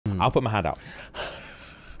I'll put my hand out.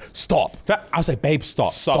 Stop. I'll say, babe,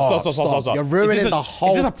 stop. Stop. You're ruining the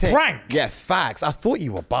whole Is this a prank? Yeah, facts. I thought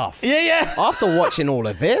you were buff. Yeah. After watching all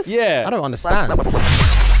of this, Yeah. I don't understand.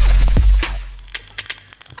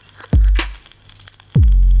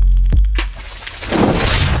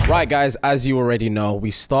 Right, guys, as you already know,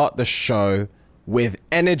 we start the show with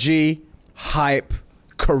energy, hype,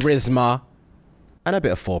 charisma, and a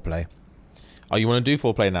bit of foreplay. Oh, you want to do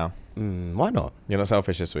foreplay now? Why not? You're not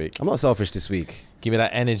selfish this week. I'm not selfish this week. Give me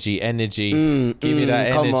that energy. Give me that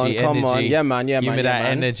energy. Come on. Yeah, man. Give me that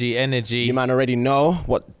energy. You man already know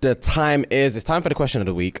what the time is. It's time for the question of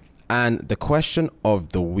the week. And the question of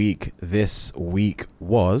the week this week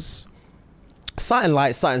was something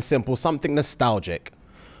light, something simple, something nostalgic.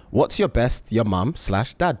 What's your best, your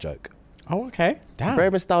mum/dad joke? Oh, okay. Damn. Very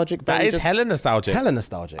nostalgic. That is hella nostalgic. Hella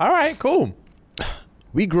nostalgic. All right, cool.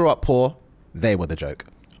 We grew up poor. They were the joke.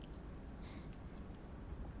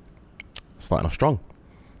 Starting off strong.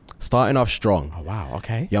 Oh, wow.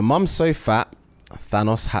 Okay. Your mum's so fat,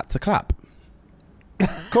 Thanos had to clap.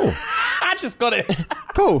 Cool. I just got it.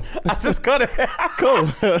 Cool. I just got it. Cool.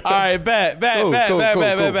 All right, bet. Cool. All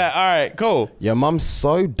right, cool. Your mum's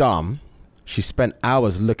so dumb, she spent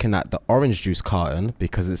hours looking at the orange juice carton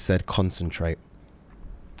because it said concentrate.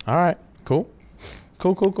 All right, cool.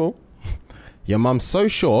 Your mum's so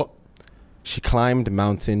short, she climbed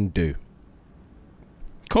Mountain Dew.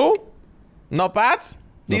 Cool. Not bad.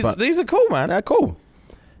 These are cool, man. They're cool.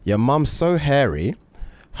 Your mum's so hairy,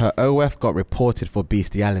 her OF got reported for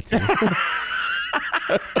bestiality.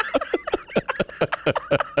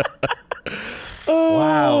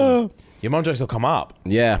 Wow. Your mum jokes will come up.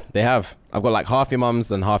 Yeah, they have. I've got like half your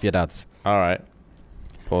mums and half your dads. All right.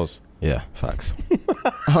 Pause. Yeah, facts.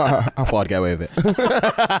 I thought I'd get away with it.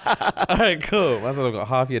 All right, cool. That's I've got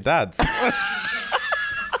half your dads.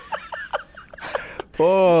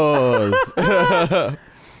 Pause.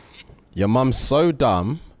 Your mum's so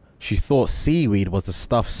dumb, she thought seaweed was the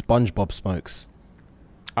stuff SpongeBob smokes.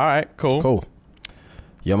 All right, cool. Cool.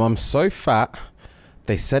 Your mum's so fat,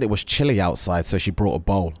 they said it was chilly outside, so she brought a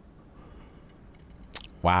bowl.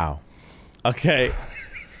 Wow. Okay.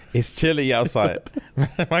 It's chilly outside.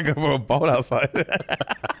 I go for a bowl outside.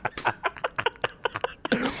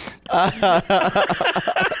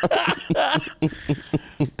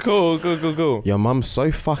 Cool. Your mum's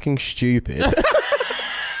so fucking stupid.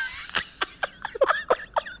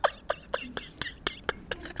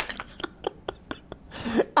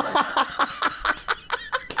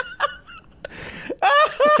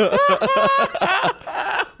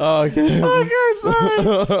 Okay, sorry.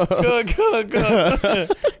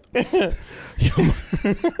 Good.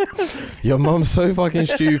 Your mum's so fucking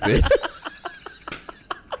stupid.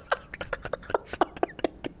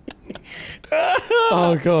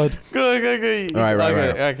 Oh god. Good. All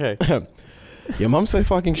right. Okay. Your mum's so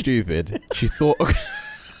fucking stupid. She thought.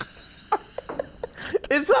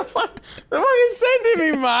 It's a fucking sending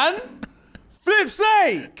me, man. Flip's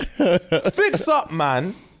sake. Fix up,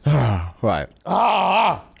 man. Right.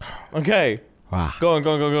 Okay. Wow. Go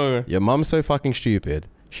on. Your mum's so fucking stupid.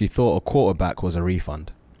 She thought a quarterback was a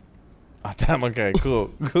refund. Oh, damn. Okay. Cool.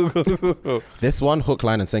 This one, hook,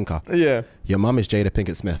 line, and sinker. Yeah. Your mum is Jada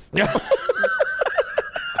Pinkett Smith.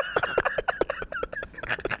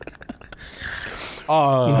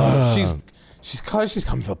 Oh, she's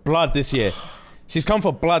coming for blood this year. She's come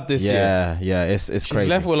for blood this year. Yeah, it's She's crazy.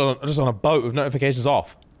 left just on a boat with notifications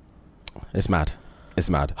off. It's mad.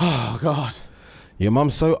 Oh God. Your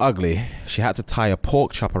mum's so ugly, she had to tie a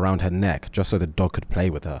pork chop around her neck just so the dog could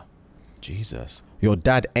play with her. Jesus. Your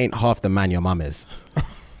dad ain't half the man your mum is.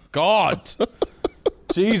 God.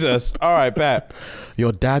 Jesus. All right, bet.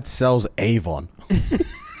 Your dad sells Avon.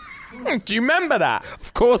 Do you remember that?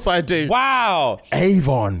 Of course I do. Wow.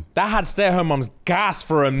 Avon. That had stay-at-home moms gassed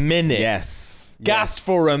for a minute. Yes. Gassed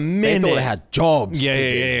for a minute. They thought they had jobs.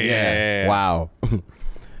 Yeah. Wow.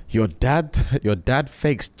 Your dad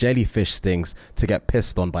fakes jellyfish stings to get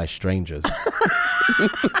pissed on by strangers.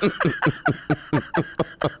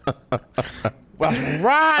 Well,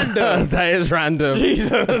 random. That is random.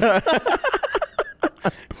 Jesus.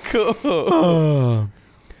 Cool.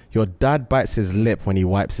 Your dad bites his lip when he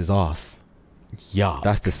wipes his ass. Yeah.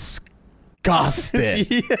 That's disgusting.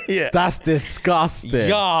 Yeah. That's disgusting.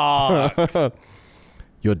 Yeah.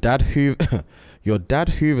 Your dad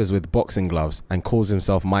hoovers with boxing gloves and calls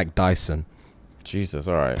himself Mike Dyson. Jesus,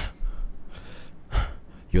 all right.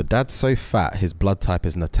 Your dad's so fat, his blood type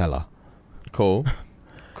is Nutella. Cool.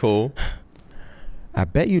 I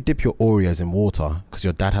bet you dip your Oreos in water because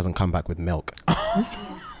your dad hasn't come back with milk.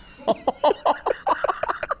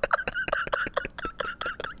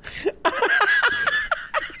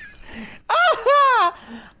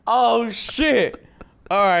 Oh shit.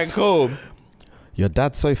 All right, cool. Your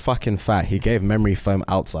dad's so fucking fat, he gave memory foam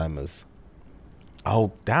Alzheimer's.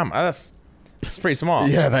 Oh damn, that's pretty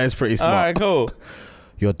smart. Yeah, that is pretty smart. All right, cool.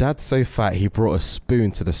 Your dad's so fat, he brought a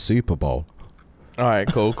spoon to the Super Bowl. All right,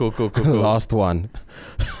 cool. Last one.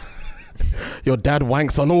 Your dad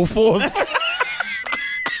wanks on all fours.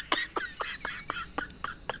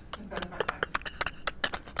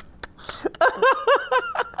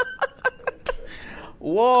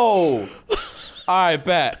 Whoa. All right,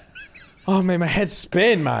 bet. Oh, made my head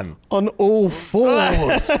spin, man. On all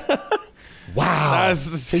fours. Wow.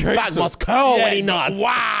 His back must curl when he nuts.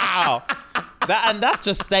 Wow. That's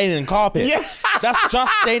just staining carpet. Yeah. That's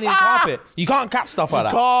just staining carpet. You can't catch stuff like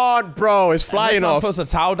that. God, bro, it's flying off. Puts a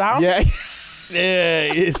towel down. Yeah.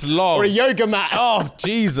 Yeah, it's long. Or a yoga mat. Oh,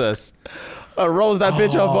 Jesus. Rolls that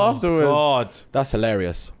bitch up afterwards. God. That's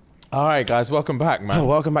hilarious. All right, guys, welcome back, man. Oh,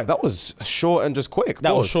 welcome back. That was short and just quick.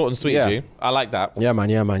 That was short and sweet, G. I like that. Yeah, man.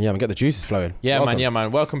 Get the juices flowing. Yeah,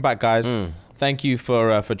 man. Welcome back, guys. Thank you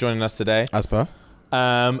for joining us today. As per.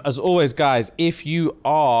 As always, guys, if you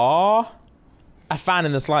are a fan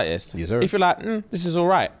in the slightest, yes, sir. If you're like, this is all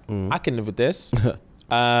right, I can live with this, head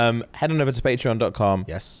on over to patreon.com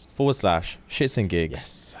 /ShxtsNGigs.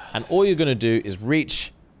 Yes. And all you're going to do is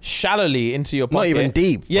reach shallowly into your pocket. Not even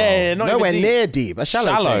deep. Yeah, not nowhere even deep. near deep. A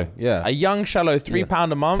shallow. Thing. Yeah. A young shallow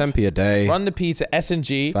 £3 a month. 10p a day. Run the P to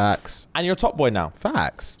SNG. Facts. And you're a top boy now.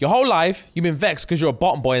 Facts. Your whole life, you've been vexed because you're a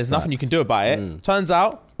bottom boy and there's nothing you can do about it. Turns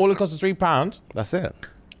out, all it costs is £3. That's it.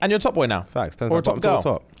 And you're a top boy now. Facts. Or a top girl. To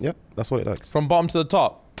the top. Yep. That's what it looks. From bottom to the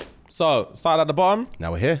top. So, start at the bottom.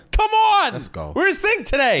 Now we're here. Come on! Let's go. We're in sync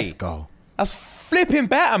today. Let's go. That's flipping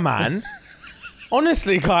better, man.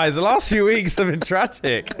 Honestly, guys, the last few weeks have been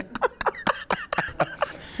tragic.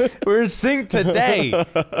 We're in sync today.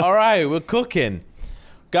 All right, we're cooking.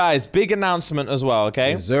 Guys, big announcement as well,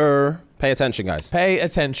 okay? Sir. Pay attention, guys. Pay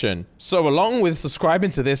attention. So along with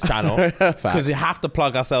subscribing to this channel, because we have to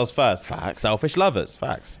plug ourselves first. Facts. Selfish lovers.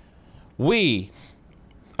 Facts.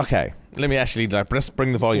 Okay, let me actually, let's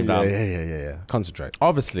bring the volume down. Yeah. Concentrate.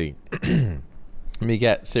 Obviously, let me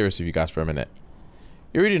get serious with you guys for a minute.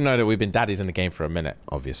 You already know that we've been daddies in the game for a minute.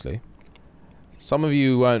 Obviously. Some of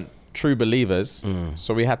you weren't true believers,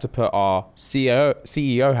 so we had to put our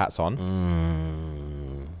CEO hats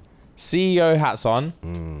on. CEO hats on,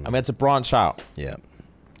 and we had to branch out. Yeah.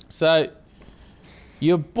 So,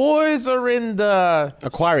 your boys are in the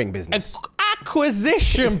acquiring business.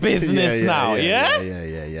 Acquisition business now, yeah?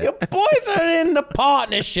 Yeah. Your boys are in the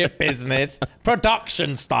partnership business,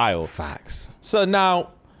 production style. Facts. So now,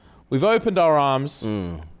 we've opened our arms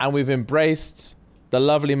and we've embraced the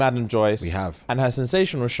lovely Madam Joyce. We have. And her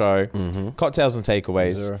sensational show, Cocktails and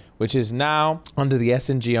Takeaways, which is now under the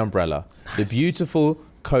SNG umbrella. Nice. The beautiful,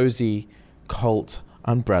 cozy, cult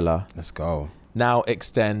umbrella. Let's go. Now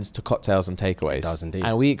extends to Cocktails and Takeaways. It does indeed.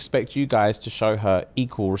 And we expect you guys to show her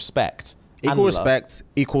equal respect. Equal respect,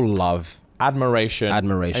 equal love. Admiration.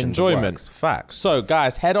 Enjoyment. Facts. So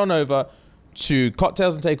guys, head on over to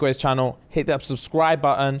Cocktails and Takeaways channel. Hit that subscribe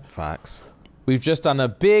button. Facts. We've just done a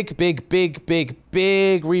big rebrand,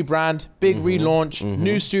 big relaunch,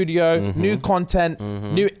 new studio, new content,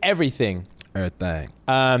 new everything. Everything.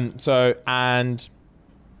 So, and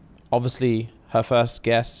obviously her first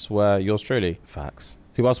guests were yours truly. Facts.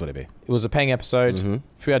 Who else would it be? It was a paying episode.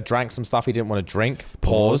 If we had drank some stuff he didn't want to drink,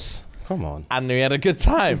 pause. Come on. And we had a good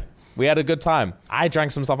time. We had a good time. I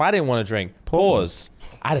drank some stuff I didn't want to drink. Pause.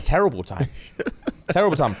 I had a terrible time.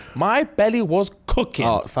 Terrible time. My belly was cooking.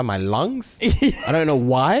 Oh, for my lungs? I don't know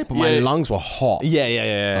why, but my lungs were hot.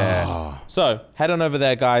 Yeah. Oh. So head on over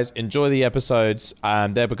there, guys. Enjoy the episodes.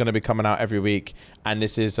 They're going to be coming out every week. And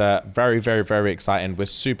this is very exciting. We're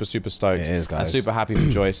super stoked. It is, guys. And super happy for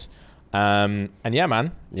Joyce. And yeah,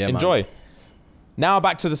 man. Yeah, enjoy. Man. Now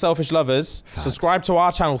back to the Selfish Lovers. Facts. Subscribe to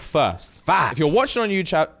our channel first. Facts. If you're watching on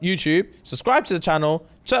YouTube, subscribe to the channel.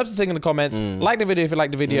 Chirp and sing in the comments. Like the video if you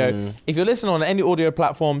like the video. If you're listening on any audio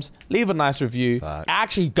platforms, leave a nice review. Facts. It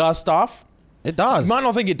actually does stuff. It does. You might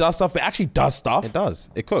not think it does stuff, but it actually does stuff. It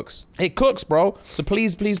does. It cooks. It cooks, bro. So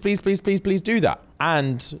please do that.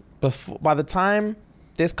 And by the time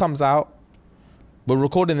this comes out, we're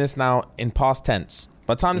recording this now in past tense.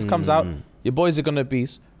 By the time this comes out, your boys are going to be...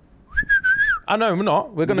 I know, we're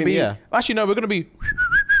not. We're going to be... Yeah. Actually, no, we're going to be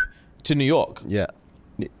to New York. Yeah.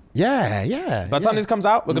 By the time this comes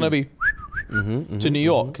out, we're going to be to New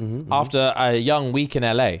York after a young week in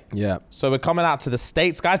LA. Yeah. So we're coming out to the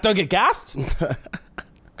States. Guys, don't get gassed. Because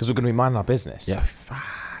we're going to be minding our business. Yeah,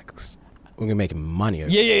 facts. We're going to be making money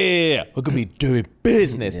over Yeah. We're going to be doing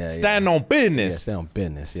business. Yeah, stand on business. Yeah, stand on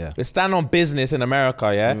business, yeah. We stand on business in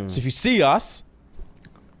America, yeah? So if you see us,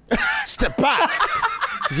 Step back.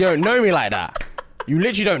 Because you don't know me like that. You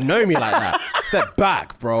literally don't know me like that. Step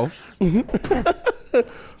back, bro.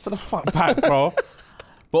 So the fuck back, bro.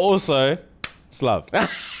 But also, it's love.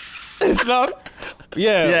 It's love.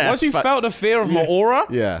 Yeah. Once you felt the fear of my aura,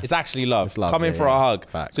 it's actually love. It's love. Come in for a hug.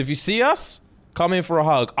 Facts. So if you see us, come in for a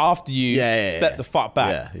hug after you step the fuck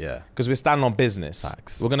back. Yeah. Because we're standing on business.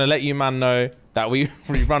 Facts. We're gonna let you man know that we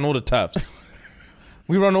run all the turfs.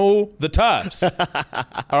 We run all the turfs. All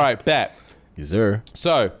right, bet. Yes, sir.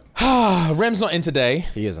 So, Rem's not in today.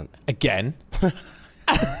 He isn't. Again.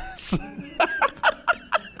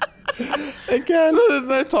 Again. So there's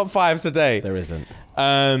no top 5 today. There isn't.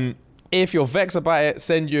 If you're vexed about it,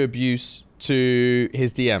 send your abuse to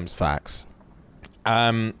his DMs. Facts.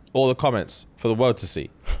 All the comments for the world to see.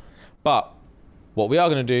 But what we are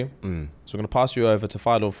going to do is we're going to pass you over to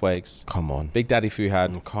Philo Wags. Come on. Big Daddy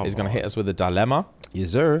Fuhad is going to hit us with a dilemma.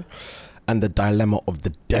 Yes, sir. And the dilemma of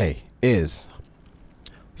the day is,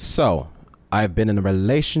 so I've been in a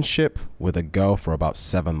relationship with a girl for about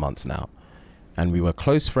 7 months now. And we were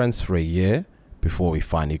close friends for a year before we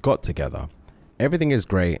finally got together. Everything is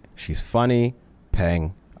great. She's funny,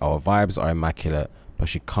 peng. Our vibes are immaculate, but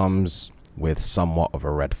she comes with somewhat of a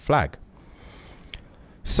red flag.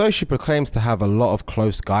 So she proclaims to have a lot of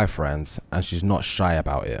close guy friends, and she's not shy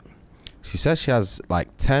about it. She says she has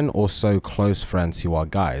like 10 or so close friends who are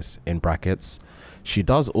guys, in brackets. She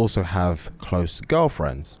does also have close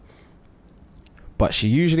girlfriends, but she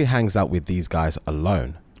usually hangs out with these guys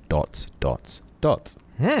alone. ...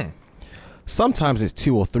 Sometimes it's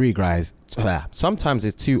 2 or 3 guys. Sometimes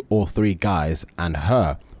it's 2 or 3 guys and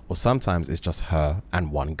her, or sometimes it's just her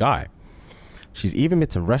and one guy. She's even been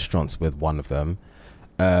to restaurants with one of them,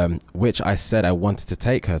 which I said I wanted to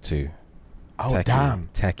take her to. Oh, damn.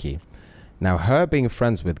 Techie. Now, her being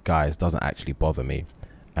friends with guys doesn't actually bother me,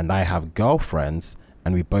 and I have girlfriends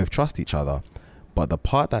and we both trust each other. But the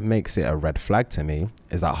part that makes it a red flag to me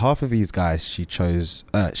is that half of these guys she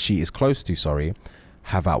is close to,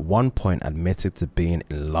 have at one point admitted to being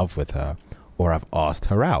in love with her or have asked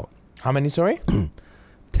her out. How many, sorry?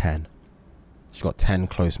 10. She's got 10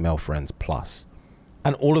 close male friends plus.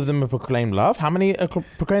 And all of them have proclaimed love? How many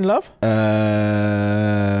proclaimed love?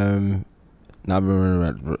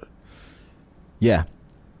 Yeah.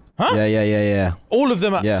 Huh? Yeah. All of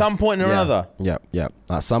them at some point or another? Yeah.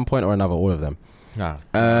 At some point or another, all of them. Nah.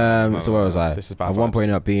 So where was I? This is bad At one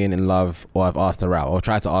point not being in love, or I've asked her out, or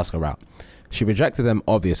tried to ask her out. She rejected them,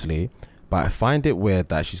 obviously, but I find it weird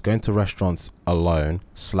that she's going to restaurants alone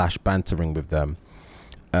 / bantering with them.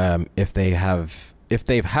 If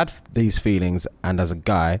they've had these feelings, and as a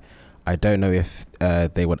guy, I don't know if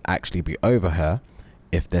they would actually be over her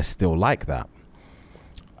if they're still like that.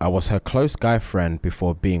 I was her close guy friend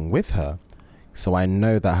before being with her, so I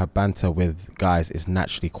know that her banter with guys is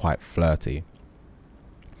naturally quite flirty.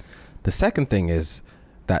 The second thing is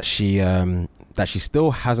that she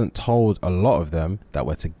still hasn't told a lot of them that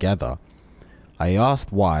we're together. I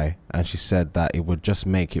asked why, and she said that it would just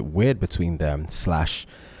make it weird between them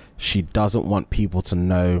 / she doesn't want people to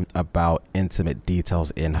know about intimate details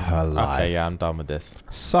in her life. Okay, yeah, I'm done with this.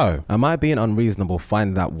 So, am I being unreasonable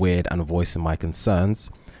finding that weird and voicing my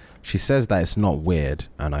concerns? She says that it's not weird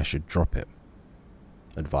and I should drop it.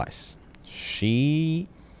 Advice. She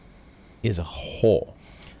is a whore.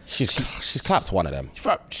 She's clapped one of them.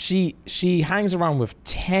 She hangs around with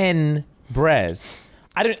 10 bres.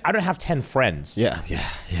 I don't have 10 friends. Yeah.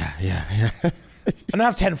 I don't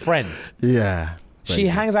have 10 friends. Yeah. She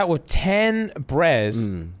hangs out with 10 bres,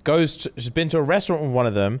 she's been to a restaurant with one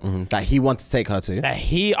of them. That he wants to take her to. That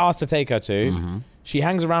he asked to take her to. She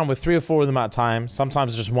hangs around with 3 or 4 of them at a time,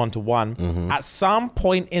 sometimes just 1-to-1. At some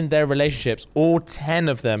point in their relationships, all 10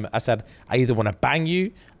 of them, I said, I either want to bang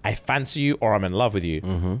you, I fancy you, or I'm in love with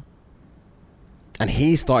you. And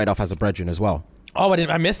he started off as a brethren as well. Oh,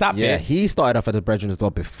 I missed that bit. Yeah, he started off as a brethren as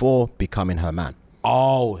well before becoming her man.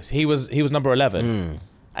 Oh, he was number 11.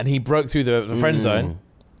 And he broke through the friend zone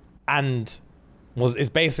and it's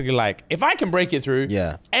basically like, if I can break it through,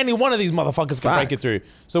 any one of these motherfuckers can break it through.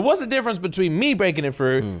 So what's the difference between me breaking it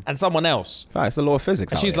through and someone else? It's the law of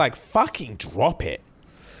physics. And she's like, fucking drop it.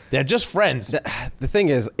 They're just friends. The thing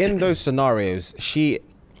is, in those scenarios,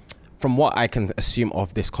 from what I can assume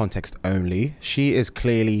of this context only, she is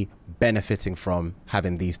clearly benefiting from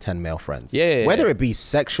having these 10 male friends. Whether it be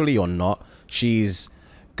sexually or not, she's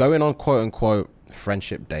going on quote unquote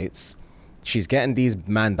friendship dates. She's getting these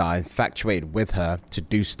men that are infatuated with her to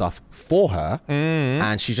do stuff for her,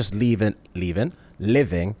 and she's just living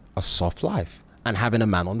a soft life and having a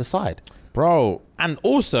man on the side. Bro, and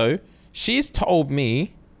also, she's told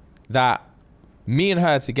me that me and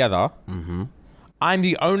her together I'm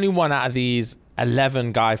the only one out of these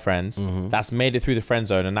 11 guy friends that's made it through the friend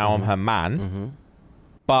zone, and now I'm her man.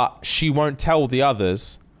 But she won't tell the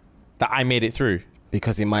others that I made it through.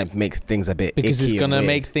 Because it might make things a bit Because icky it's going to and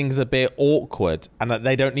make weird. things a bit awkward, and that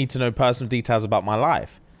they don't need to know personal details about my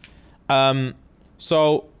life.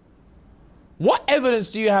 So what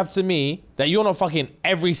evidence do you have to me that you're not fucking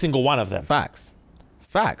every single one of them? Facts.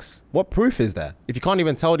 Facts. What proof is there? If you can't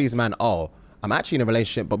even tell these men, oh, I'm actually in a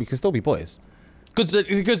relationship, but we can still be boys.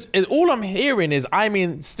 Because all I'm hearing is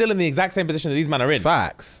still in the exact same position that these men are in.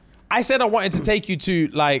 Facts. I said I wanted to take you to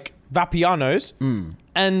like Vapiano's,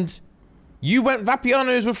 and you went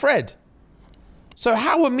Vapiano's with Fred. So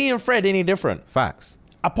how are me and Fred any different? Facts.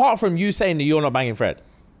 Apart from you saying that you're not banging Fred.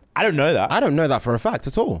 I don't know that. I don't know that for a fact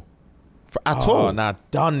at all. At Oh, all. nah,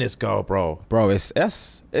 done this girl, bro. Bro, it's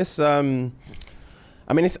I mean,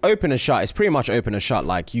 it's open and shut. It's pretty much open and shut.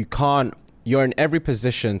 Like, you're in every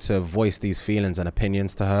position to voice these feelings and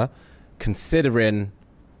opinions to her, considering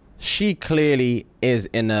she clearly is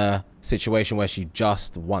in a situation where she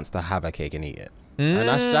just wants to have her cake and eat it. And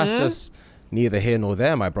that's just neither here nor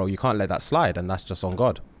there, my bro. You can't let that slide, and that's just on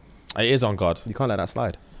God. It is on God. You can't let that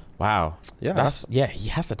slide. Wow. Yeah. Yeah, he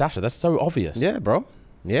has to dash her. That's so obvious. Yeah, bro.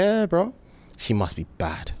 Yeah, bro. She must be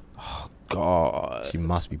bad. God. She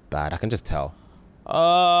must be bad. I can just tell.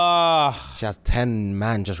 She has 10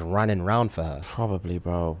 men just running around for her. Probably,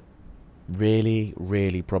 bro. Really,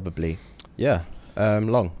 really probably. Yeah.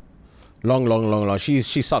 Long. She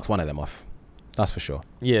sucked one of them off. That's for sure.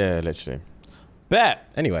 Yeah, literally.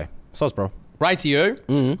 Bet. Anyway, sos, bro.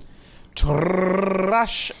 Rightio.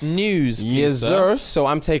 Trash news. Yes, sir. So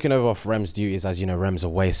I'm taking over off Rem's duties. As you know, Rem's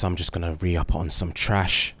away, so I'm just going to re-up on some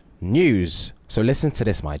trash news. So listen to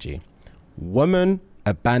this, my G. Woman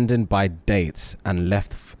abandoned by dates and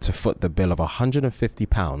left to foot the bill of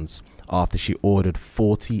 £150 after she ordered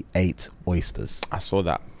 48 oysters. I saw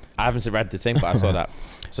that. I haven't read the thing, but I saw that.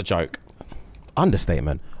 It's a joke.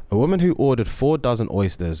 Understatement. A woman who ordered 4 dozen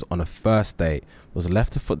oysters on a first date was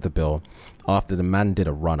left to foot the bill after the man did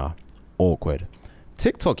a runner. Awkward.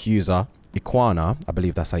 TikTok user Iquana, I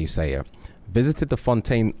believe that's how you say it, visited the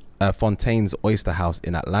Fontaine's Oyster House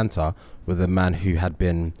in Atlanta with a man who had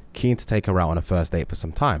been keen to take her out on a first date for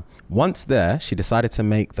some time. Once there, she decided to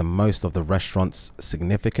make the most of the restaurant's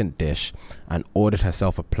significant dish and ordered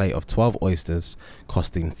herself a plate of 12 oysters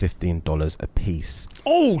costing $15 a piece.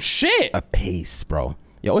 Oh, shit. A piece, bro.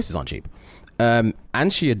 Yeah, oysters aren't cheap. And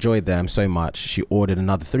she enjoyed them so much, she ordered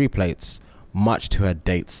another 3 plates, much to her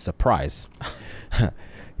date's surprise.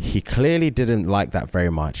 He clearly didn't like that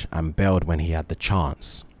very much and bailed when he had the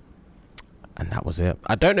chance. And that was it.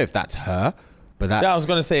 I don't know if that's her, but that's... Yeah, I was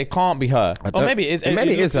going to say it can't be her. Or maybe it is.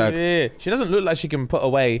 Maybe it is her. Yeah. She doesn't look like she can put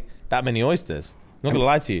away that many oysters. I'm not going to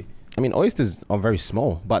lie to you. I mean, oysters are very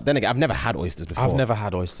small. But then again, I've never had oysters before. I've never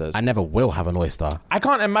had oysters. I never will have an oyster. I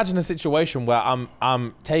can't imagine a situation where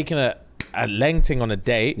I'm taking a lengting on a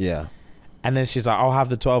date. Yeah. And then she's like, I'll have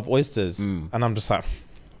the 12 oysters. And I'm just like,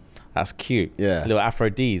 that's cute. Yeah. A little Afro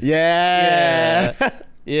D's. Yeah.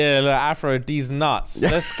 Yeah, little Afro D's nuts.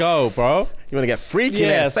 Let's go, bro. You want to get freaky?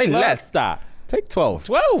 Yeah, Say less. that. Take 12.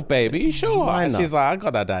 12, baby. You sure? Why And not? she's like, I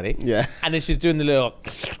got that, daddy. Yeah. And then she's doing the little...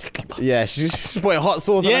 Yeah, she's putting hot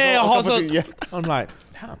sauce on Yeah, a hot cup of sauce. tea, yeah. I'm like,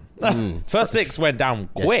 damn. First 6 went down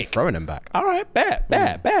Yeah, quick. she's throwing them back. All right, bet. All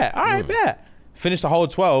right, bet. Finish the whole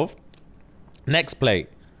 12. Next plate.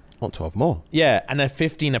 Want 12 more. Yeah, and then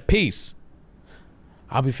 15 a piece.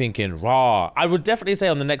 I'll be thinking, raw. I would definitely say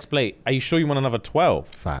on the next plate, are you sure you want another 12?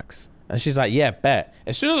 Facts. And she's like, yeah, bet.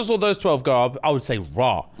 As soon as I saw those 12 go up, I would say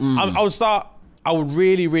raw. I would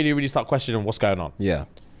really, really, really start questioning what's going on. Yeah.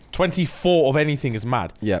 24 of anything is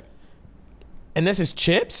mad. Yep. Unless it's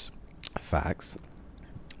chips, Facts.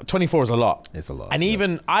 24 is a lot. It's a lot. And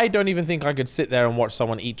even, I don't even think I could sit there and watch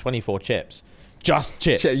someone eat 24 chips. Just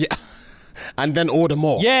chips. Yeah. And then order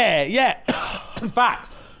more. Yeah.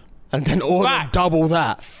 Facts. And then order Facts. double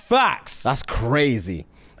that. Facts. That's crazy.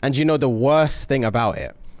 And you know the worst thing about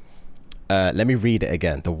it? Let me read it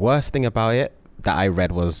again. The worst thing about it that I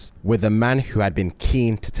read was with a man who had been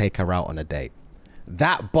keen to take her out on a date.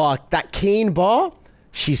 That bar, that keen bar,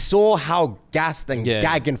 she saw how gassed and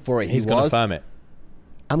gagging for it he was. He's going to firm it.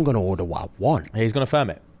 I'm going to order what I want. He's going to firm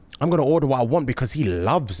it. I'm going to order what I want because he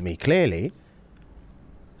loves me, clearly.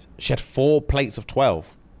 She had 4 plates of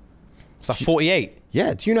 12. It's like 48.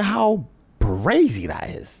 Yeah, do you know how brazy that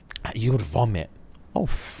is? You would vomit. Oh,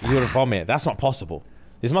 You would vomit. That's not possible.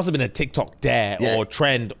 This must have been a TikTok dare or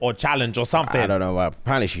trend or challenge or something. I don't know.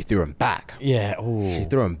 Apparently she threw him back. Yeah. Ooh. She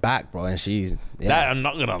threw him back, bro, and she's... Yeah. That, I'm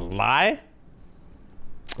not going to lie.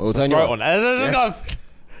 Well, Throw it on.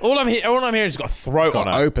 All I'm hearing is got a throat on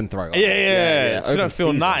her. Open throat. Yeah. She Open don't feel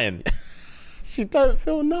season. nothing. She don't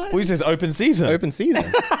feel nice. What you say is open season? Open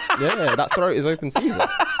season. Yeah, that throat is open season.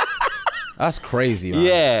 That's crazy, man.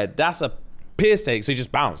 Yeah, that's a piss take. So he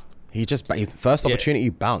just bounced. He first opportunity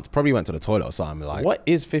bounced. Probably went to the toilet or something. Like, what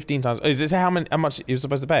is 15 times? Is this how much you're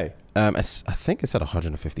supposed to pay? I think it said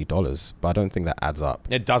 $150, but I don't think that adds up.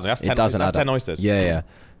 It doesn't. That's 10. That's 10 oysters. Yeah.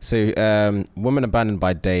 So, woman abandoned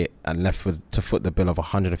by day and left to foot the bill of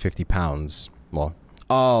 £150. Well,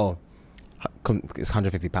 it's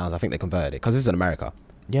 £150. I think they converted it because this is in America.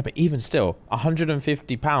 Yeah, but even still,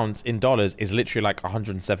 £150 in dollars is literally like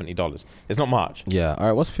 $170. It's not much. Yeah. All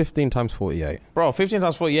right. What's 15 times 48? Bro, 15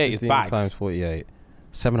 times 48 is bags. 15 times 48,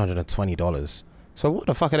 $720. So what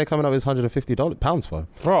the fuck are they coming up with £150 for?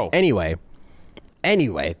 Bro. Anyway,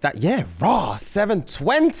 raw,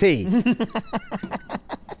 720.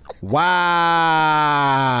 Wow.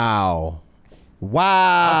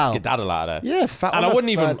 I'd skedaddle out of there. Yeah, and I wouldn't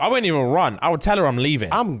even run. I would tell her I'm leaving.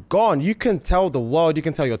 I'm gone. You can tell the world. You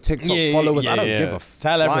can tell your TikTok followers. I don't give a fuck.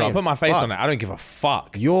 Tell everyone. I put my face on it. I don't give a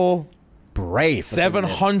fuck. You're brave.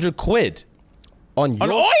 700 quid on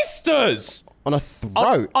oysters. On a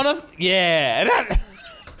throat. On a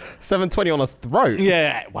 720 on a throat.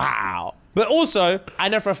 Yeah. Wow. But also, I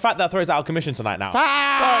know for a fact that throws out of commission tonight now.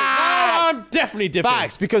 Facts. So, I'm definitely dipping.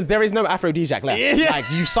 Facts, because there is no aphrodisiac left. Yeah. Like,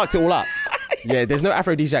 you sucked it all up. Yeah, there's no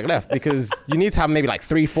aphrodisiac left because you need to have maybe like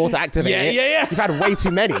 3, 4 to activate it. Yeah. You've had way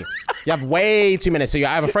too many. You have way too many. So you're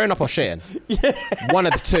either throwing up or shitting. Yeah. One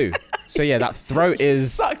of the two. So yeah, that throat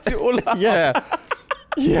is... Sucked it all up. Yeah,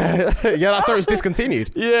 that throat is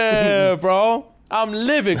discontinued. Yeah, bro. I'm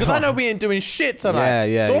living because I know we ain't doing shit tonight.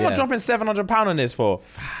 Yeah. So what am I dropping £700 on this for?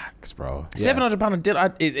 Facts, bro. Yeah. £700 a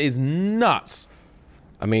dinner is nuts.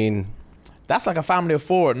 I mean... That's like a family of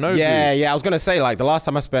 4 at no Yeah. I was going to say, like, the last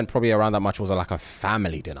time I spent probably around that much was like a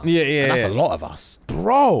family dinner. Yeah. And that's a lot of us.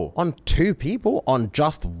 Bro. On 2 people on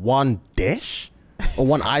just one dish? Or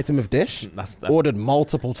one item of dish? That's ordered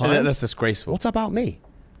multiple times? That's disgraceful. What's about me?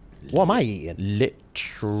 What am I eating?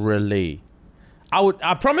 Literally.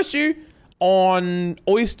 I promise you, on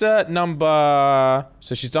oyster number...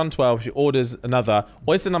 So she's done 12. She orders another.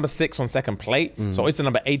 Oyster number 6 on second plate. So oyster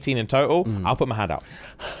number 18 in total. I'll put my hand out.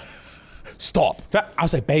 Stop. I'll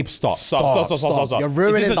say, babe, stop. You're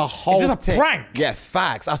ruining the whole thing. Is this a prank? Yeah,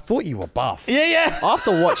 facts. I thought you were buff. Yeah.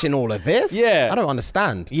 After watching all of this, I don't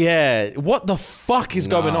understand. Yeah. What the fuck is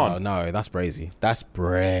going on? No, that's brazy. That's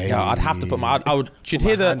brazy. Yeah, I'd have to put my... She'd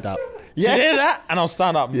hear hand up. She'd hear that, and I'll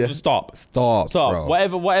stand up. Yeah. Stop, bro.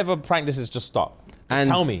 Whatever prank this is, just stop. Just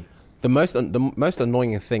tell me. The most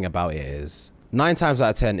annoying thing about it is 9 times out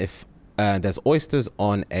of 10, if there's oysters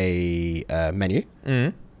on a menu,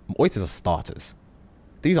 oysters are starters.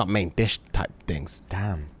 These aren't main dish type things.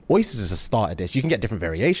 Damn. Oysters is a starter dish. You can get different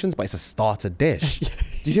variations, but it's a starter dish. Do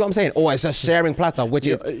you see what I'm saying? Or it's a sharing platter, which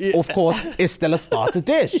is, of course, is still a starter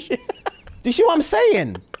dish. Do you see what I'm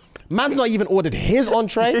saying? Man's not even ordered his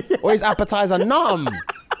entree or his appetizer.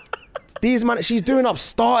 She's doing up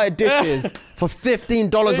starter dishes for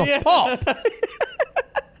 $15 a pop.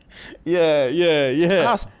 Yeah.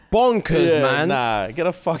 That's bonkers, man. Nah, get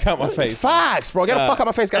the fuck out my face. Facts, bro. Get the fuck out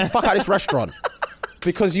my face. Get the fuck out of this restaurant.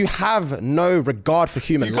 Because you have no regard for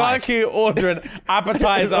human life. You can't keep ordering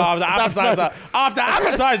appetizer after appetizer after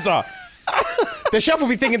appetizer. The chef will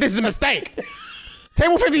be thinking this is a mistake.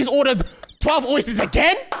 Table 50's ordered 12 oysters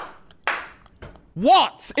again?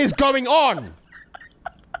 What is going on?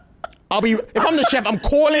 If I'm the chef, I'm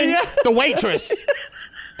calling the waitress.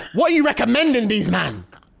 What are you recommending these man?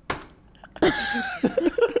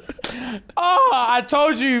 I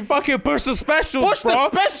told you, fucking push the specials, Push the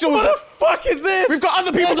specials. What the fuck is this? We've got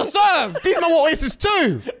other people to serve. These men want oysters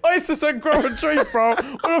too. Oysters don't grow on trees, bro.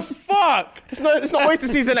 What the fuck? It's not oyster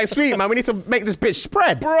season next week, man. We need to make this bitch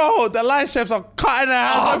spread. Bro, the line chefs are cutting their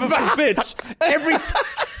hands over this bitch.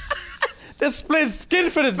 They're splitting skin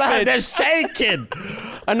for this bitch. They're shaking.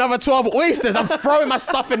 Another 12 oysters. I'm throwing my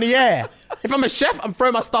stuff in the air. If I'm a chef, I'm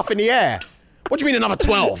throwing my stuff in the air. What do you mean another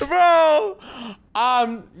 12? Bro,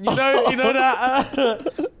 you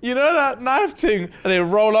know that knife thing, and they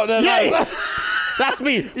roll up their knives. Yeah. That's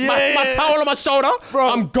me. My towel on my shoulder, bro.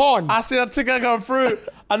 I'm gone. I see that ticker going through.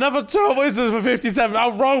 Another 12 oysters for 57.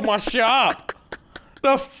 I'll roll my shit up.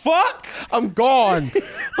 The fuck? I'm gone.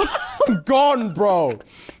 I'm gone, bro.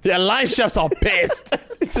 Yeah, line chefs are pissed.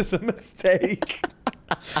 This is a mistake.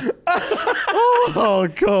 Oh,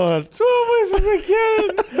 God. 12 oysters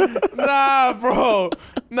again. Nah, bro.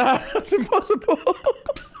 Nah, that's impossible.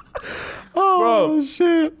 Oh,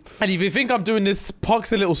 shit. And if you think I'm doing this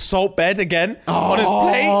poxy little salt bed again on his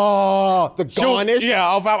plate, Oh, the garnish. yeah,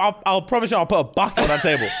 I'll promise you I'll put a bucket on that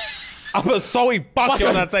table. I'll put a salty bucket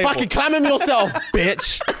on that table. Fucking clam him yourself,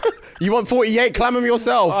 bitch. You want 48? Clam him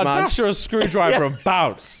yourself, I'll man. dash her a screwdriver and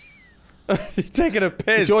bounce. You're taking a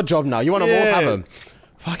piss. It's your job now. You want to more? Have him.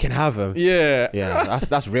 Fucking have him. Yeah. Yeah,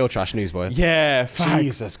 that's real trash news, boy. Yeah, facts.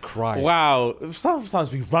 Jesus Christ. Wow.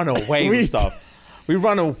 Sometimes we run away with stuff. We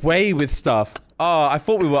run away with stuff. Oh, I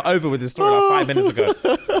thought we were over with this story like 5 minutes ago.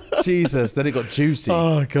 Jesus, then it got juicy.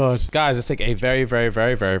 Oh, God. Guys, let's take a very, very,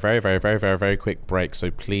 very, very, very, very, very, very, very quick break. So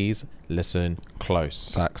please listen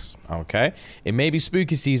close. Facts. Okay? It may be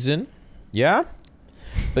spooky season, yeah?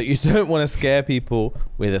 But you don't want to scare people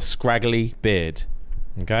with a scraggly beard.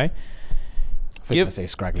 Okay? I think I say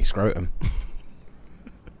scraggly scrotum.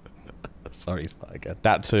 Sorry, start again.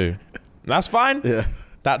 That too. That's fine. Yeah.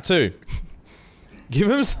 That too. Give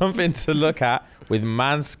him something to look at with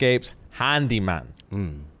Manscaped's Handyman.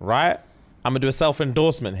 Right? I'm going to do a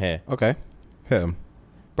self-endorsement here. Okay. Hit him.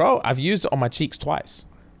 Bro, I've used it on my cheeks twice.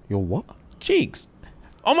 Your what? Cheeks.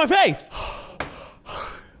 On my face.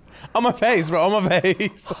 On my face, bro. On my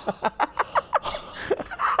face.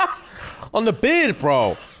 On the beard,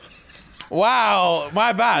 bro. Wow.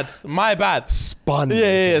 My bad. My bad. Spun.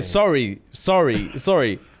 Yeah. Sorry.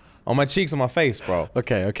 On my cheeks, on my face, bro.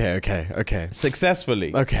 Okay.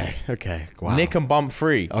 Successfully. Okay. Wow. Nick and bump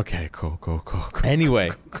free. Okay, cool.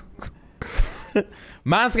 Anyway.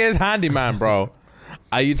 Manscaped's Handyman, bro.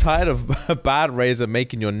 Are you tired of a bad razor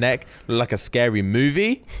making your neck look like a scary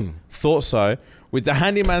movie? Thought so. With the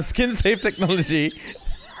Handyman skin safe technology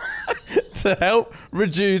to help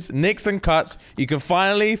reduce nicks and cuts, you can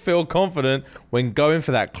finally feel confident when going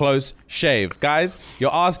for that close shave. Guys,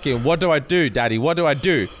 you're asking, what do I do, daddy? What do I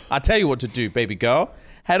do? I'll tell you what to do, baby girl.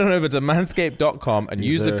 Head on over to manscaped.com and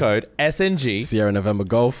use the code SNG Sierra November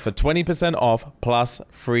Golf for 20% off plus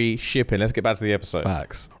free shipping. Let's get back to the episode.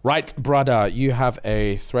 Facts. Right, brother, you have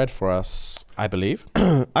a thread for us, I believe.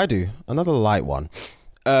 I do. Another light one.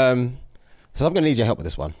 So I'm going to need your help with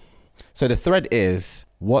this one. So the thread is,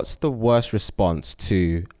 what's the worst response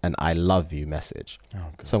to an I love you message? Oh,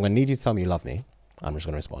 God. So I'm going to need you to tell me you love me. I'm just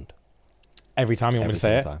going to respond. Every time you want me to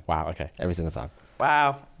say it? Time. Wow, okay. Every single time.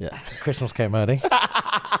 Wow. Yeah. Christmas came early.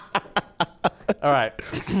 All right.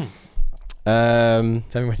 Tell me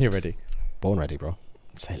when you're ready. Born ready, bro.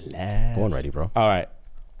 Say less. Born ready, bro. All right.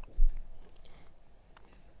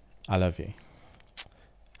 I love you.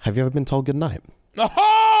 Have you ever been told goodnight?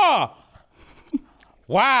 Aha!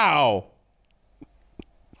 Wow.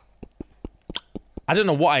 I don't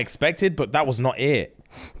know what I expected, but that was not it.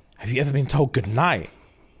 Have you ever been told goodnight?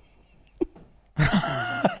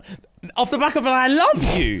 Off the back of an I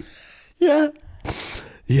love you. Yeah.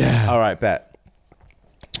 All right, bet.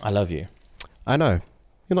 I love you. I know.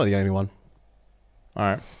 You're not the only one. All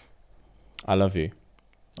right. I love you.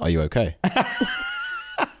 Are you okay?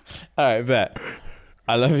 All right, bet.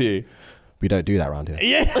 I love you. We don't do that around here.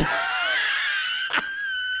 Yeah.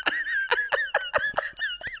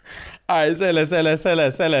 All right, say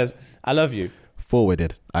less. I love you.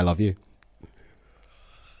 Forwarded. I love you.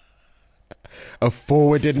 A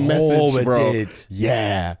forwarded message, bro.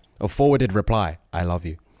 Yeah. A forwarded reply. I love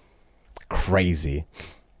you. Crazy.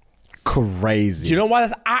 Do you know why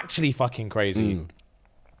that's actually fucking crazy?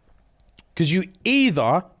 Because you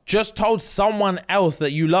either just told someone else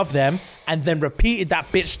that you love them and then repeated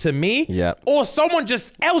that bitch to me, or someone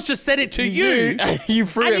else just said it to you. You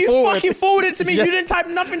threw and it you forward. fucking forwarded it to me. Yeah. You didn't type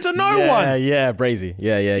nothing to no one. Yeah, brazy.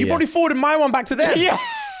 Yeah. You probably forwarded my one back to them. Yeah.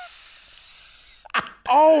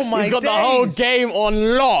 Oh my He's got days. the whole game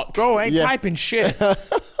on lock. Bro, I ain't typing shit.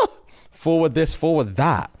 Forward this, forward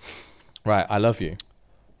that. Right, I love you.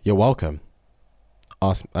 You're welcome.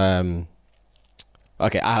 Ask.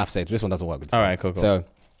 Okay, I have to say this one doesn't work with this. All one. right, cool. So,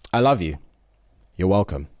 I love you. You're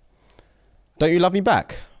welcome. Don't you love me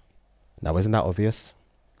back? Now, isn't that obvious?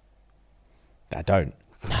 I don't.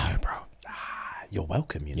 No, bro. You're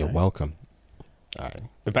welcome, you know. You're welcome. All right.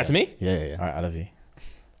 But back to me? Yeah. All right, I love you.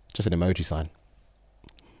 Just an emoji sign.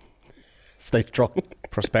 Stay strong.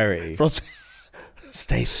 Prosperity.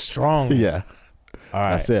 Stay strong. Yeah. All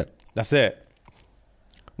right. That's it.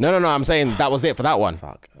 No. No. I'm saying that was it for that one.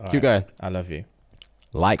 Fuck. Keep going. I love you.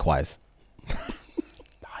 Likewise.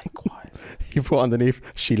 Likewise. You put underneath,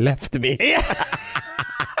 she left me.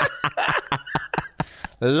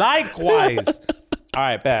 Likewise. All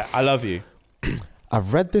right, bet. I love you.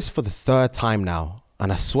 I've read this for the 3rd time now,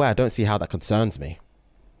 and I swear I don't see how that concerns me.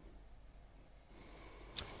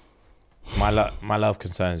 My love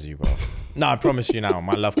concerns you, bro. No, I promise you now,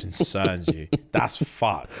 my love concerns you. That's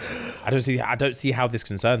fucked. I don't see how this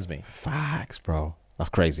concerns me. Facts, bro. That's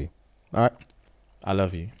crazy. All right. I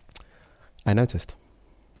love you. I noticed.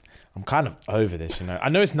 I'm kind of over this, you know. I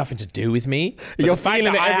know it's nothing to do with me. You're the fact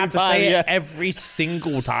feeling that it I every have to time, say yeah. it every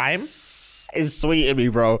single time. It's sweet in me,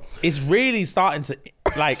 bro. It's really starting to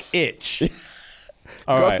like itch.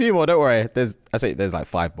 All Got right. a few more. Don't worry. There's like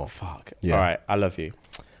 5 more. Fuck. Yeah. All right. I love you.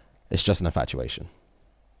 It's just an infatuation.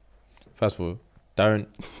 First of all, don't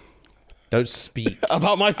speak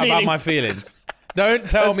About my feelings. Don't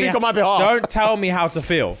tell Don't me. speak on my behalf. Don't tell me how to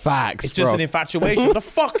feel. Facts, It's just bro. an infatuation. What the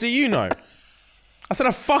fuck do you know? I said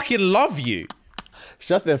I fucking love you. It's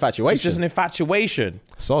just an infatuation. It's just an infatuation.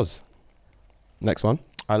 Soz. Next one.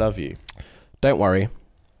 I love you. Don't worry.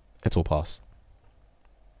 It'll pass.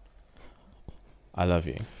 I love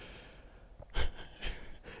you.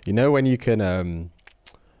 You know when you can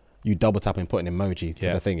you double tap and put an emoji to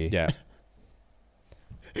the thingy? Yeah.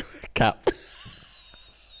 Cap.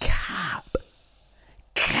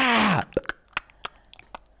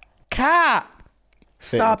 Cap.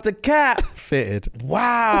 Stop the cap. Fitted.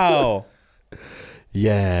 Wow.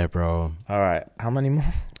 Yeah, bro. All right. How many more?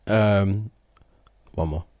 One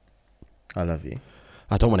more. I love you.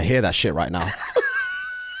 I don't want to hear that shit right now.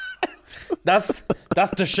 That's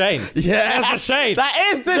the shame. Yeah. That's the shade.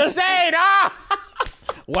 That is the shade. Ah!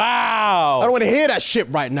 Wow. I don't want to hear that shit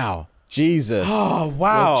right now. Jesus. Oh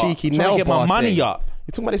wow. Your cheeky I'm trying nail to get bar my money thing. up.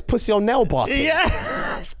 You're talking about this pussy on nail bar thing.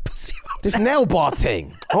 Yeah. This nail bar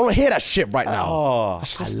thing. I don't want to hear that shit right now. Oh,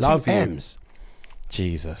 That's I just love two you. M's.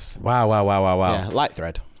 Jesus. Wow. Yeah, light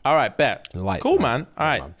thread. All right, bet. Light Cool, thread. man. All Yeah,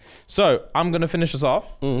 right. man. So I'm gonna finish us off.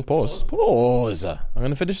 Pause. I'm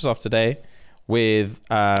gonna finish us off today with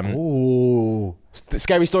Ooh.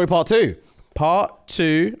 Scary story part 2. part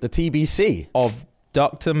 2 The TBC. of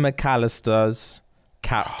Dr. McAllister's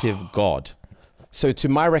Captive God. So to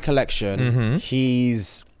my recollection,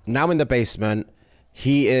 he's now in the basement.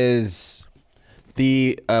 He is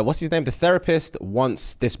the, what's his name? The therapist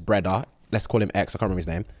wants this brother, let's call him X, I can't remember his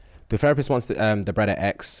name. The therapist wants the brother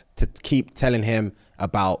X to keep telling him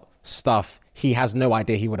about stuff he has no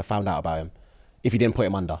idea he would have found out about him if he didn't put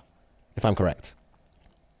him under, if I'm correct.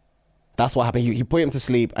 That's what happened. He put him to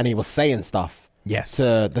sleep and he was saying stuff Yes.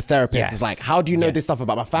 to the therapist. Yes. It's like, how do you know Yes. this stuff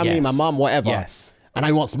about my family, Yes. my mum, whatever? Yes. And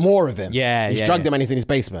he wants more of him. Yeah, He's yeah, drugged yeah. him and he's in his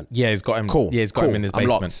basement. Yeah, he's got him. Cool. Yeah, he's got him in his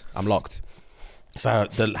basement. I'm locked. So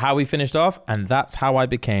how we finished off, and that's how I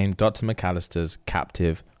became Dr. McAllister's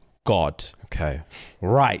Captive God. Okay.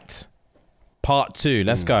 Right. Part 2.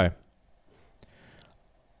 Let's go.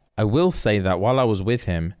 I will say that while I was with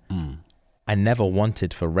him, I never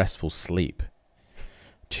wanted for restful sleep.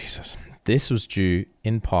 Jesus. This was due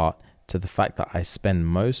in part to the fact that I spend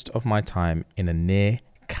most of my time in a near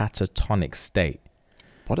catatonic state.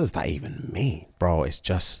 What does that even mean? Bro, it's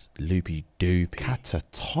just loopy doopy.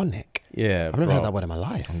 Catatonic. Yeah, I've never heard that word in my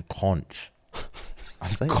life. I'm conch.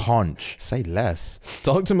 Say, Conch. say less.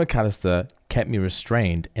 Dr. McAllister kept me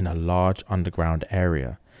restrained in a large underground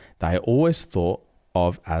area that I always thought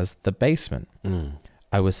of as the basement.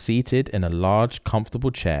 I was seated in a large,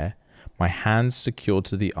 comfortable chair, my hands secured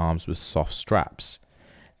to the arms with soft straps.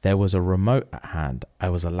 There was a remote at hand. I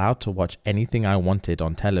was allowed to watch anything I wanted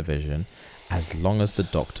on television as long as the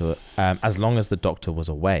doctor was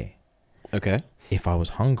away. Okay. If I was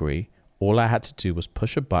hungry, all I had to do was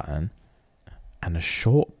push a button, and a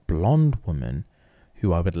short blonde woman,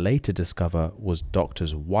 who I would later discover was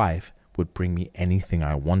doctor's wife, would bring me anything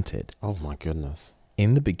I wanted. Oh my goodness.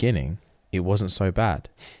 In the beginning, it wasn't so bad.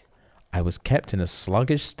 I was kept in a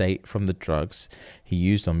sluggish state from the drugs he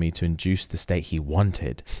used on me to induce the state he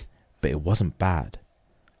wanted, but it wasn't bad.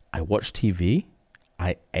 I watched TV,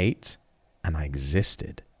 I ate, and I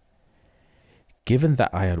existed. Given that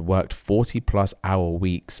I had worked 40+ hour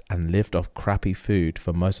weeks and lived off crappy food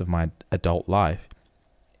for most of my adult life,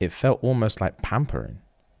 it felt almost like pampering.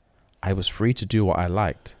 I was free to do what I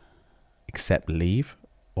liked, except leave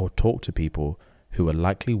or talk to people who were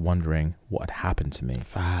likely wondering what had happened to me.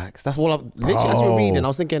 Facts. That's all I'm literally as you're reading, I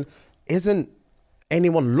was thinking, isn't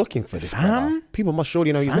anyone looking for this brother? People must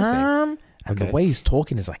surely know he's missing. And Okay. the way he's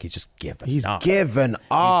talking is like he's just given He's up. given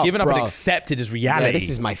up. He's given up and bruv. accepted his reality. Yeah, this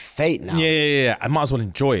is my fate now. Yeah. I might as well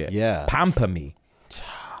enjoy it. Yeah. Pamper me.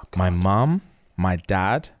 My mum, my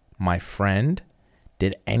dad, my friend,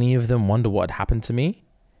 did any of them wonder what had happened to me?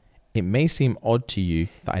 It may seem odd to you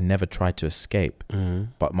that I never tried to escape,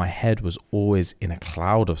 but my head was always in a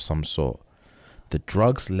cloud of some sort. The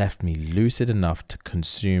drugs left me lucid enough to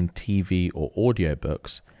consume TV or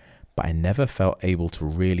audiobooks, but I never felt able to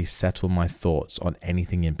really settle my thoughts on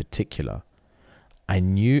anything in particular. I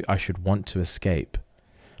knew I should want to escape,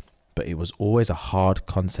 but it was always a hard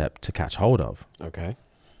concept to catch hold of. Okay.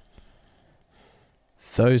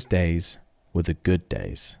 Those days were the good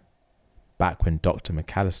days, back when Dr.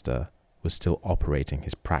 McAllister was still operating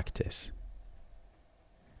his practice.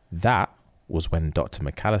 That was when Dr.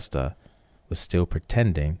 McAllister was still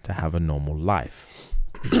pretending to have a normal life.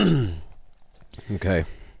 Okay.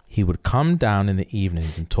 He would come down in the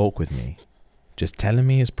evenings and talk with me, just telling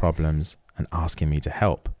me his problems and asking me to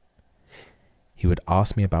help. He would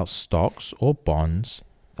ask me about stocks or bonds,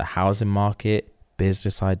 the housing market,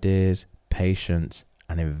 business ideas, patience,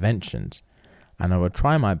 and inventions, and I would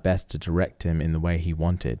try my best to direct him in the way he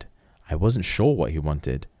wanted. I wasn't sure what he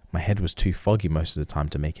wanted. My head was too foggy most of the time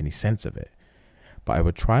to make any sense of it. But I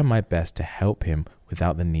would try my best to help him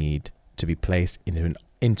without the need to be placed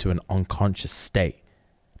into an unconscious state.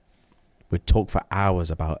 We'd talk for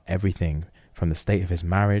hours about everything from the state of his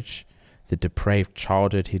marriage, the depraved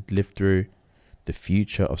childhood he'd lived through, the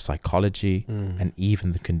future of psychology, and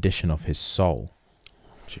even the condition of his soul.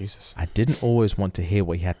 Jesus. I didn't always want to hear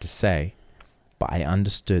what he had to say, but I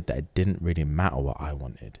understood that it didn't really matter what I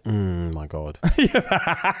wanted. My God.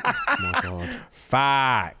 My God.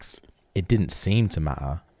 Facts. It didn't seem to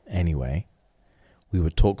matter anyway. We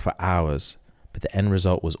would talk for hours, but the end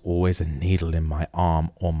result was always a needle in my arm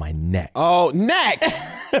or my neck. Oh, neck!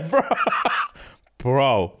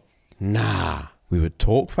 Bro. Nah. We would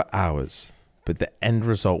talk for hours, but the end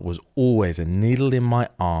result was always a needle in my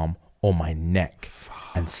arm or my neck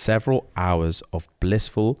and several hours of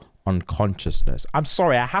blissful unconsciousness. I'm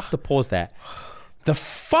sorry, I have to pause there. The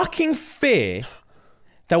fucking fear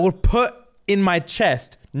that would put in my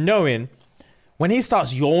chest knowing when he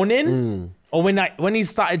starts yawning or when he's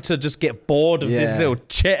started to just get bored of this little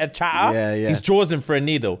chatter, he's jaws in for a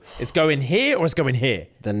needle. It's going here or it's going here.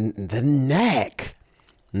 The neck.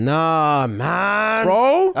 Nah, man.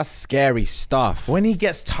 Bro. That's scary stuff. When he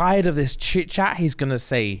gets tired of this chit chat, he's going to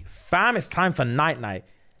say, fam, it's time for night.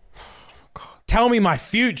 Tell me my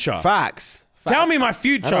future. Facts. Tell me my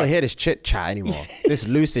future. I don't hear this chit chat anymore. This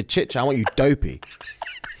lucid chit chat. I want you dopey.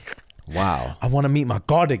 Wow. I want to meet my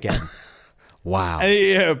God again. Wow.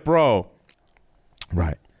 Yeah, bro.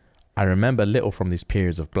 Right. I remember little from these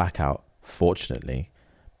periods of blackout, fortunately,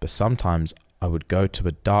 but sometimes I would go to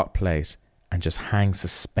a dark place and just hang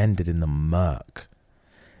suspended in the murk.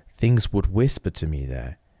 Things would whisper to me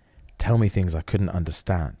there, tell me things I couldn't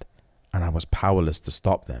understand, and I was powerless to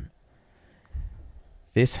stop them.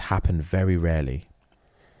 This happened very rarely,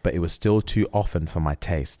 but it was still too often for my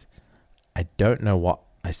taste. I don't know what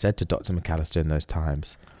I said to Dr. McAllister in those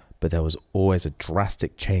times, but there was always a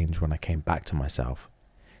drastic change when I came back to myself.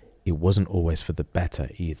 It wasn't always for the better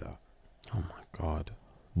either. Oh my God.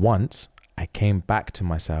 Once, I came back to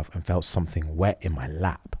myself and felt something wet in my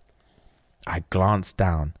lap. I glanced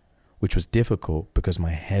down, which was difficult because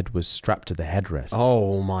my head was strapped to the headrest.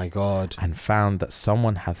 Oh my God. And found that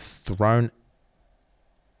someone had thrown...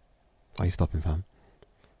 Why are you stopping, fam?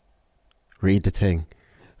 Read the ting.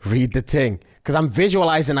 Read the ting. Because I'm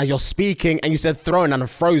visualizing as you're speaking and you said thrown and I'm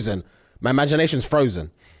frozen. My imagination's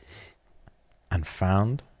frozen. And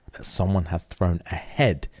found that someone had thrown a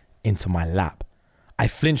head into my lap. I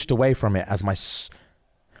flinched away from it as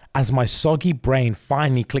my soggy brain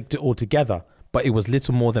finally clicked it all together, but it was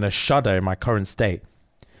little more than a shudder in my current state.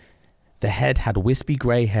 The head had wispy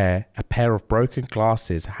grey hair, a pair of broken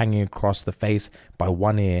glasses hanging across the face by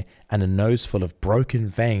one ear, and a nose full of broken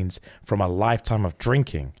veins from a lifetime of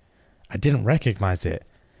drinking. I didn't recognize it,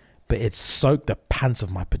 but it soaked the pants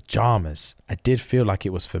of my pajamas. I did feel like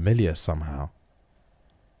it was familiar somehow.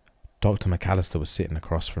 Dr. McAllister was sitting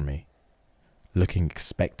across from me, looking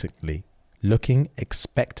expectantly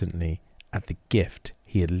at the gift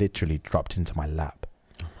he had literally dropped into my lap.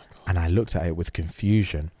 Oh my God. And I looked at it with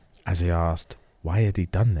confusion as he asked, why had he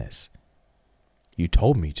done this? You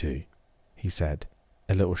told me to, he said,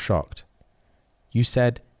 a little shocked. You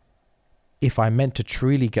said, if I meant to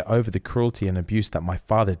truly get over the cruelty and abuse that my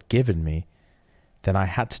father had given me, then I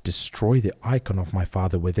had to destroy the icon of my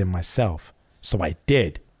father within myself. So I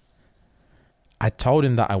did. I told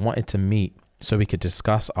him that I wanted to meet so we could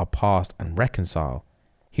discuss our past and reconcile.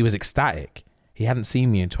 He was ecstatic. He hadn't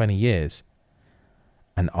seen me in 20 years.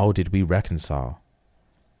 And oh, did we reconcile.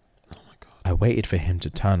 Oh my God. I waited for him to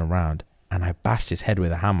turn around and I bashed his head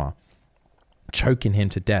with a hammer, choking him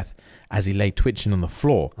to death as he lay twitching on the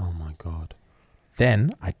floor. Oh my God.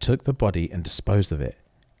 Then I took the body and disposed of it,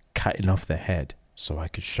 cutting off the head so I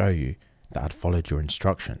could show you that I'd followed your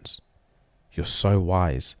instructions. You're so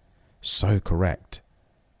wise, so correct,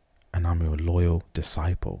 and I'm your loyal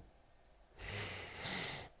disciple.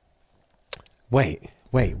 Wait.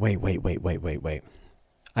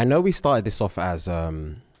 I know we started this off as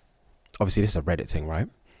obviously this is a Reddit thing, right?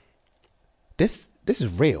 This is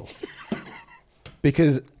real.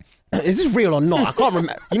 Because is this real or not? I can't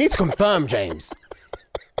remember. You need to confirm, James.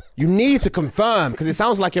 You need to confirm, because it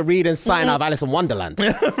sounds like you're reading something out of Alice in Wonderland.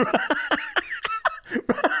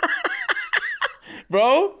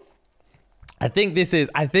 Bro, I think this is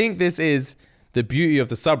the beauty of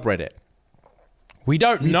the subreddit. We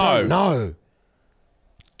don't know.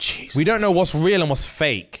 Jeez. We don't know what's real and what's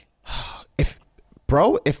fake.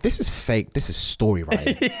 If this is fake, this is story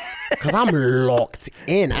writing. Because I'm locked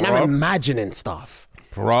in and I'm imagining stuff.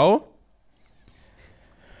 Bro.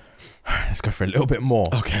 Let's go for a little bit more.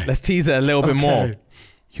 Okay. Let's tease it a little bit more.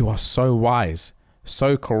 You are so wise,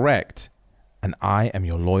 so correct, and I am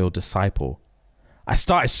your loyal disciple. I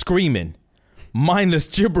started screaming, mindless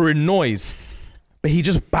gibbering noise, but he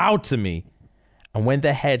just bowed to me. And when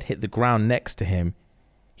the head hit the ground next to him,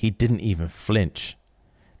 he didn't even flinch.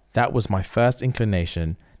 That was my first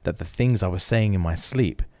inclination that the things I was saying in my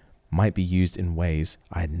sleep might be used in ways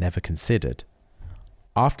I had never considered.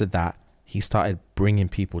 After that, he started bringing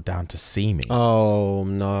people down to see me. Oh,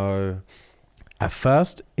 no. At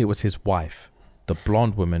first, it was his wife, the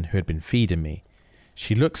blonde woman who had been feeding me.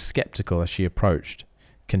 She looked skeptical as she approached,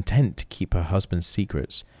 content to keep her husband's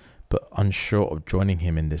secrets, but unsure of joining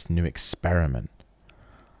him in this new experiment.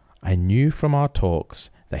 I knew from our talks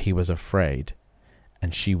that he was afraid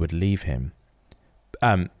and she would leave him.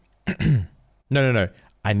 No.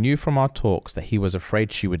 I knew from our talks that he was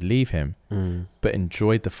afraid she would leave him, but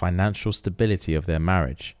enjoyed the financial stability of their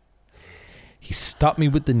marriage. He stuck me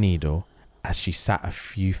with the needle as she sat a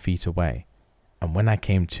few feet away. And when I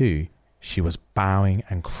came to, she was bowing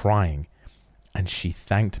and crying, and she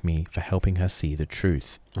thanked me for helping her see the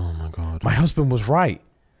truth. Oh my God. My husband was right.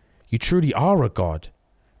 You truly are a god.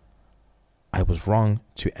 I was wrong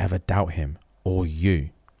to ever doubt him or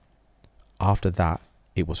you. After that,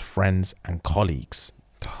 it was friends and colleagues.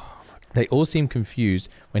 They all seemed confused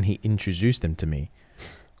when he introduced them to me,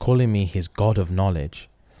 calling me his god of knowledge,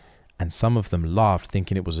 and some of them laughed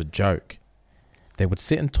thinking it was a joke. They would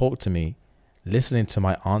sit and talk to me, listening to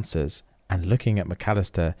my answers and looking at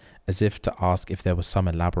McAllister as if to ask if there was some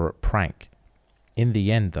elaborate prank. In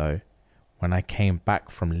the end, though, when I came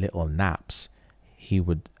back from little naps, he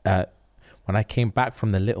would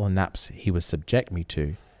subject me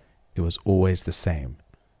to, it was always the same.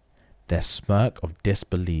 Their smirk of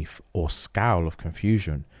disbelief or scowl of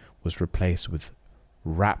confusion was replaced with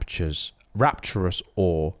rapturous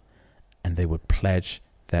awe, and they would pledge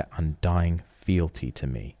their undying fealty to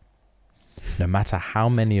me. No matter how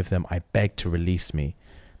many of them I begged to release me,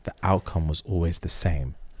 the outcome was always the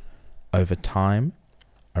same. Over time,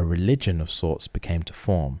 a religion of sorts became to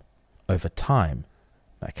form. Over time,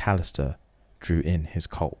 McAllister drew in his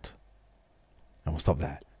cult. And we'll stop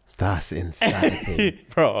there. That's insanity.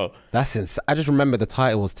 Bro. That's insane. I just remember the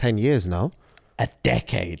title was 10 years now. A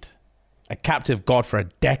decade. A captive god for a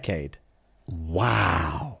decade.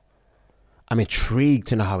 Wow. I'm intrigued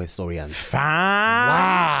to know how his story ends. Fam.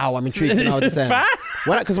 Wow. I'm intrigued to know how this ends.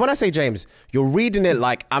 Because when I say, James, you're reading it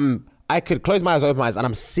like I could close my eyes, open my eyes, and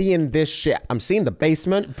I'm seeing this shit. I'm seeing the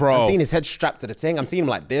basement. Bro. I'm seeing his head strapped to the thing. I'm seeing him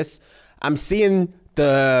like this. I'm seeing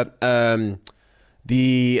the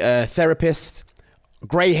therapist,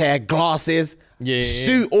 grey hair, glasses,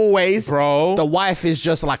 suit always. Bro. The wife is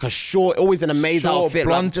just like a short, always in a maid's outfit.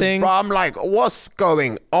 Blunting. Bro, I'm like, what's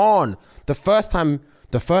going on? The first time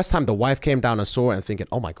the wife came down and saw it and thinking,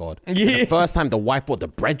 oh my God. Yeah. The first time the wife brought the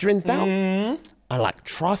brethrens down, I'm like,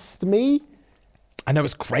 trust me. I know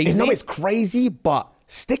it's crazy. I know it's crazy, but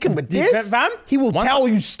sticking with this, fam, he will tell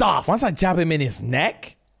you stuff. Once I jab him in his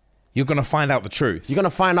neck, you're going to find out the truth. You're going to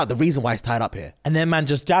find out the reason why he's tied up here. And then man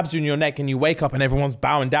just jabs you in your neck and you wake up and everyone's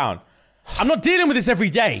bowing down. I'm not dealing with this every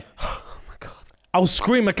day. Oh my God. I'll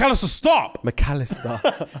scream, McAllister, stop. McAllister.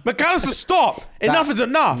 McAllister, stop. Enough is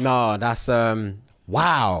enough. No, that's,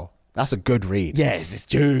 wow. That's a good read. Yes, it's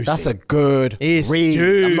juicy. That's a good read.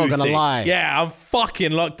 Juicy. I'm not going to lie. Yeah, I'm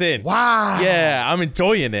fucking locked in. Wow. Yeah, I'm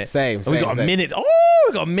enjoying it. Same. We got a minute. Oh,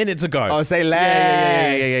 we got a minute to go. Oh, say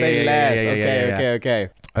less. Say less. Okay.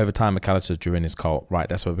 Over time, McAllister drew in his cult. Right,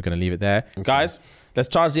 that's where we're going to leave it there. Okay. Guys, let's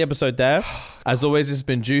charge the episode there. As always, it's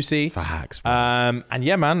been juicy. Facts, bro. And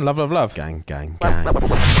yeah, man, love. Gang.